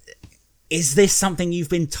 Like, is this something you've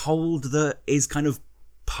been told that is kind of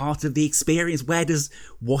part of the experience? Where does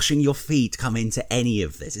washing your feet come into any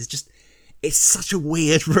of this? It's such a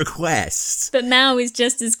weird request. But Mal is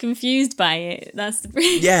just as confused by it. That's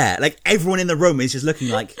the Yeah, like everyone in the room is just looking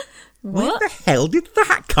like, where the hell did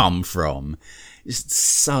that come from? It's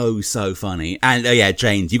so funny. And yeah,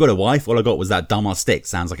 James, you got a wife? All I got was that dumb stick.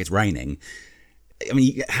 Sounds like it's raining. I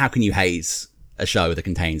mean, how can you hate a show that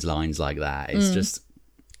contains lines like that? It's just,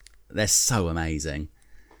 they're so amazing.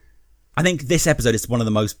 I think this episode is one of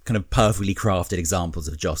the most kind of perfectly crafted examples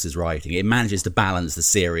of Joss's writing. It manages to balance the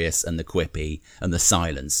serious and the quippy and the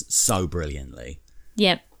silence so brilliantly.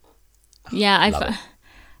 Yep. Yeah,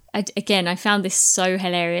 I found this so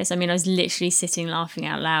hilarious. I mean, I was literally sitting laughing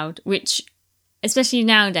out loud, which, especially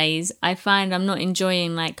nowadays, I find I'm not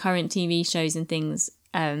enjoying like current TV shows and things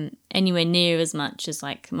anywhere near as much as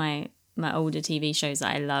like my older TV shows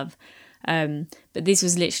that I love. But this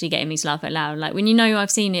was literally getting me to laugh out loud. Like, when you know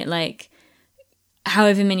I've seen it like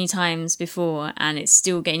however many times before and it's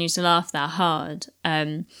still getting you to laugh that hard.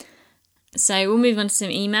 So we'll move on to some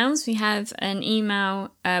emails. We have an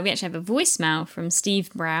email, we actually have a voicemail from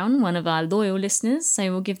Steve Brown, one of our loyal listeners.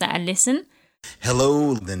 So we'll give that a listen.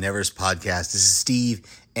 Hello, the Nevers podcast. This is Steve,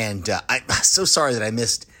 and I'm so sorry that I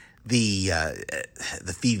missed the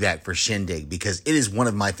feedback for Shindig, because it is one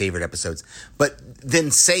of my favorite episodes. But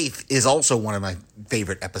then Safe is also one of my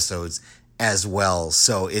favorite episodes as well.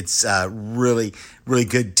 So it's really, really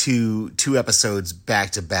good two episodes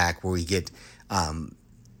back to back where we get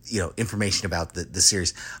information about the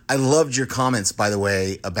series. I loved your comments, by the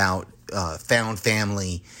way, about found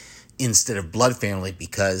family instead of blood family,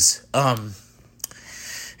 because I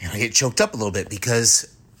get choked up a little bit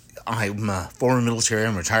because I'm former military.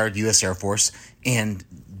 I'm retired U.S. Air Force, and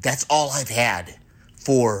that's all I've had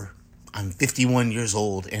I'm 51 years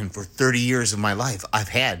old, and for 30 years of my life, I've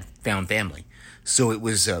had found family. So it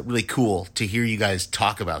was really cool to hear you guys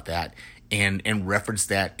talk about that and reference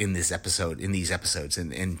that in these episodes,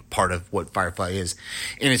 and part of what Firefly is.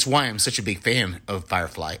 And it's why I'm such a big fan of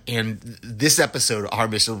Firefly. And this episode, our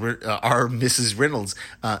Mrs. Reynolds,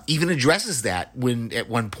 even addresses that at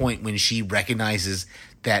one point when she recognizes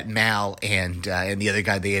that Mal and the other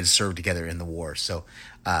guy, they had served together in the war. So,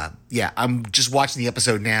 I'm just watching the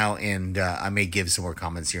episode now, and I may give some more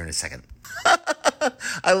comments here in a second.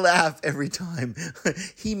 I laugh every time.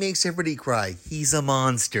 He makes everybody cry. He's a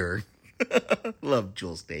monster. Love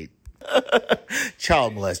Jewel State.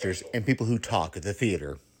 Child molesters and people who talk at the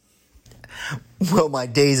theater. Well, my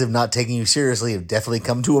days of not taking you seriously have definitely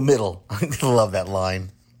come to a middle. I love that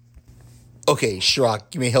line. Okay,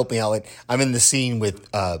 Shrock, you may help me out. I'm in the scene with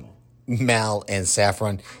Mal and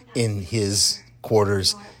Saffron in his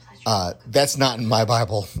quarters. That's not in my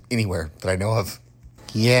Bible anywhere that I know of.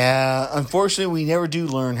 Yeah, unfortunately, we never do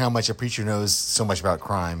learn how much a preacher knows so much about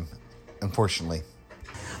crime. Unfortunately.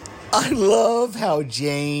 I love how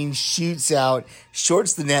Jane shorts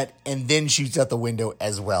the net, and then shoots out the window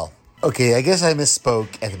as well. Okay, I guess I misspoke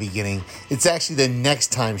at the beginning. It's actually the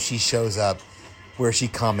next time she shows up where she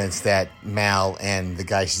comments that Mal and the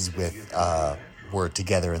guy she's with were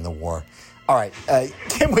together in the war. All right,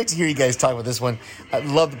 can't wait to hear you guys talk about this one. I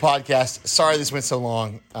love the podcast. Sorry this went so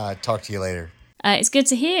long. Talk to you later. It's good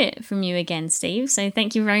to hear from you again, Steve. So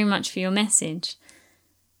thank you very much for your message.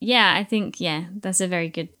 Yeah, I think, that's a very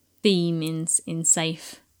good theme in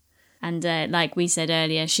Safe. And like we said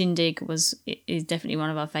earlier, Shindig is definitely one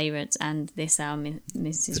of our favourites, and this our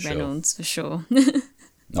Mrs. Reynolds for sure.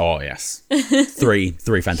 Oh yes, three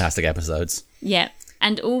fantastic episodes. Yeah,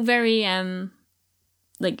 and all very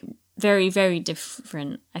like very, very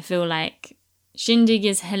different. I feel like Shindig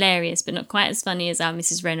is hilarious, but not quite as funny as our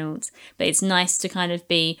Mrs. Reynolds. But it's nice to kind of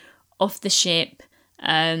be off the ship,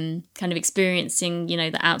 kind of experiencing, you know,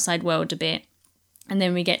 the outside world a bit. And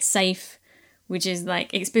then we get Safe, which is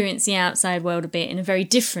like experiencing the outside world a bit in a very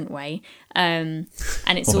different way. And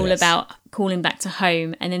it's all about calling back to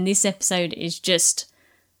home. And then this episode is just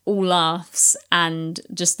all laughs and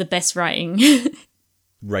just the best writing.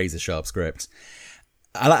 Razor sharp script.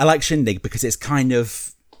 I like Shindig because it's kind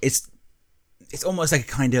of, it's almost like a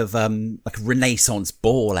kind of like a Renaissance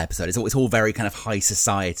ball episode. It's all very kind of high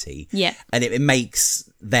society. Yeah. And it makes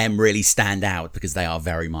them really stand out because they are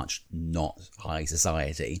very much not high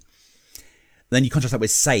society. Then you contrast that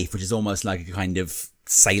with Safe, which is almost like a kind of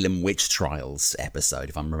Salem witch trials episode,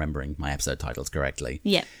 if I'm remembering my episode titles correctly.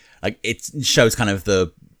 Yeah. Like, it shows kind of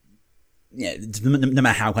the, yeah, no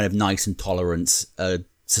matter how kind of nice and tolerant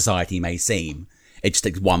society may seem, it just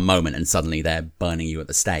takes one moment and suddenly they're burning you at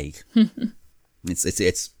the stake.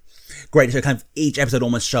 It's great. So kind of each episode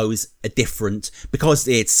almost shows a different, because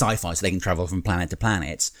it's sci-fi, so they can travel from planet to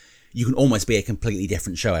planet. You can almost be a completely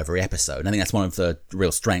different show every episode. And I think that's one of the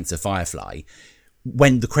real strengths of Firefly.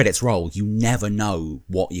 When the credits roll, you never know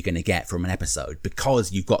what you're going to get from an episode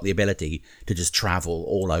because you've got the ability to just travel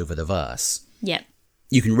all over the verse. Yep.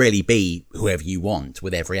 You can really be whoever you want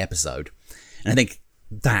with every episode. And I think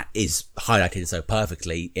that is highlighted so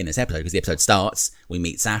perfectly in this episode, because the episode starts, we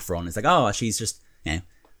meet Saffron. It's like, oh, she's just, you know,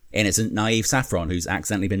 innocent, naive Saffron who's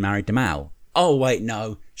accidentally been married to Mal. Oh, wait,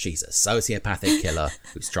 no, she's a sociopathic killer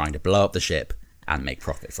who's trying to blow up the ship and make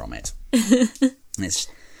profit from it. It's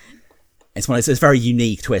a very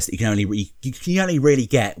unique twist that you can only really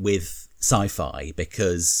get with sci-fi,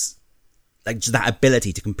 because like just that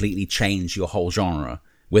ability to completely change your whole genre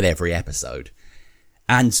with every episode.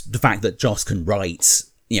 And the fact that Joss can write,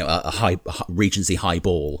 you know, a Regency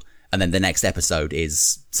highball, and then the next episode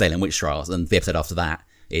is Salem Witch Trials, and the episode after that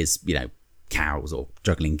is, you know, cows or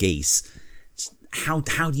juggling geese. How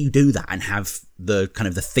do you do that and have the kind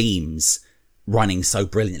of the themes running so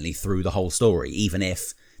brilliantly through the whole story, even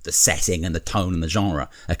if the setting and the tone and the genre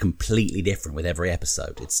are completely different with every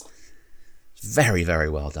episode? It's very, very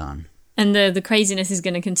well done. And the craziness is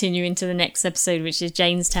going to continue into the next episode, which is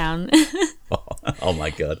Janestown. Oh my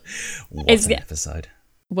god. What an episode.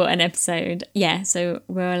 What an episode. Yeah, so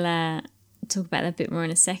we'll talk about that a bit more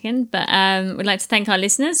in a second. But we'd like to thank our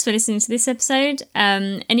listeners for listening to this episode.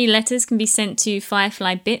 Any letters can be sent to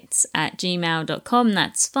fireflybits@gmail.com.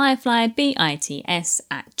 That's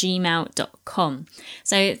fireflybits@gmail.com.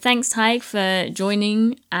 So thanks, Tig, for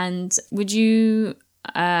joining. And would you...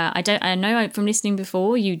 I know from listening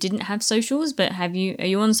before you didn't have socials, but are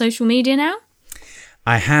you on social media now?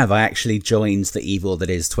 I have. I actually joined the evil that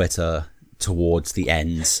is Twitter towards the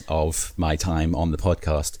end of my time on the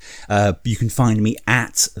podcast. You can find me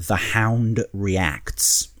at The Hound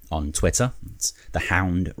Reacts on Twitter. It's The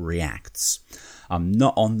Hound Reacts. I'm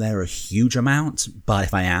not on there a huge amount, but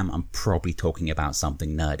if I am, I'm probably talking about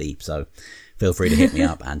something nerdy. So feel free to hit me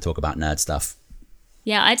up and talk about nerd stuff.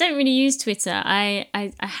 Yeah, I don't really use Twitter. I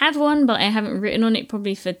have one, but I haven't written on it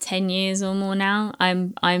probably for 10 years or more now. I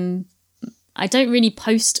don't really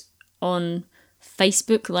post on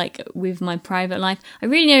Facebook like with my private life. I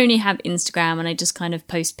really only have Instagram, and I just kind of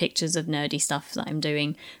post pictures of nerdy stuff that I'm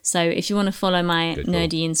doing. So if you want to follow my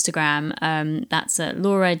nerdy Instagram, that's at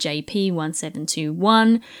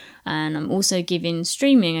LauraJP1721, and I'm also giving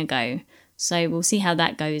streaming a go. So we'll see how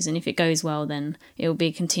that goes, and if it goes well, then it'll be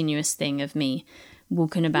a continuous thing of me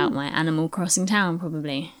walking about my Animal Crossing town,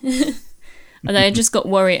 probably. Although I just got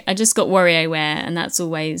WarioWare, and that's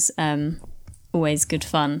always good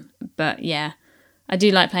fun. But yeah, I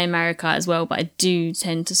do like playing Mario Kart as well, but I do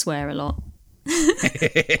tend to swear a lot.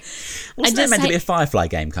 Wasn't there meant to be a Firefly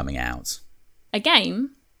game coming out? A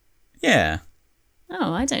game? Yeah.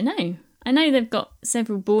 Oh, I don't know. I know they've got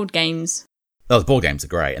several board games. Oh, the board games are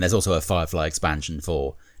great, and there's also a Firefly expansion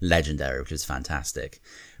for Legendary, which is fantastic.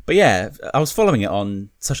 But yeah, I was following it on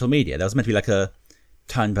social media. There was meant to be like a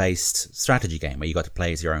turn-based strategy game where you got to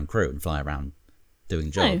play as your own crew and fly around doing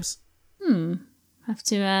jobs. Have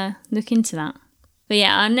to look into that. But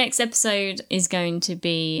yeah, our next episode is going to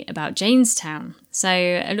be about Janestown. So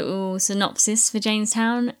a little synopsis for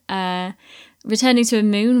Janestown. Returning to a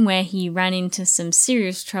moon where he ran into some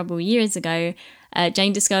serious trouble years ago,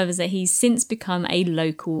 Jane discovers that he's since become a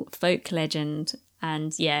local folk legend.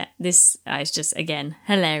 And yeah, this is just, again,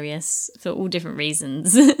 hilarious for all different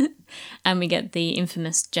reasons. And we get the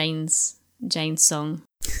infamous Jane's song.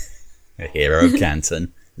 A hero of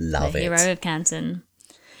Canton. Love it. Hero of Canton.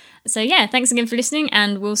 So yeah, thanks again for listening,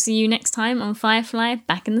 and we'll see you next time on Firefly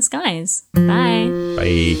Back in the Skies. Bye.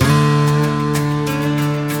 Bye.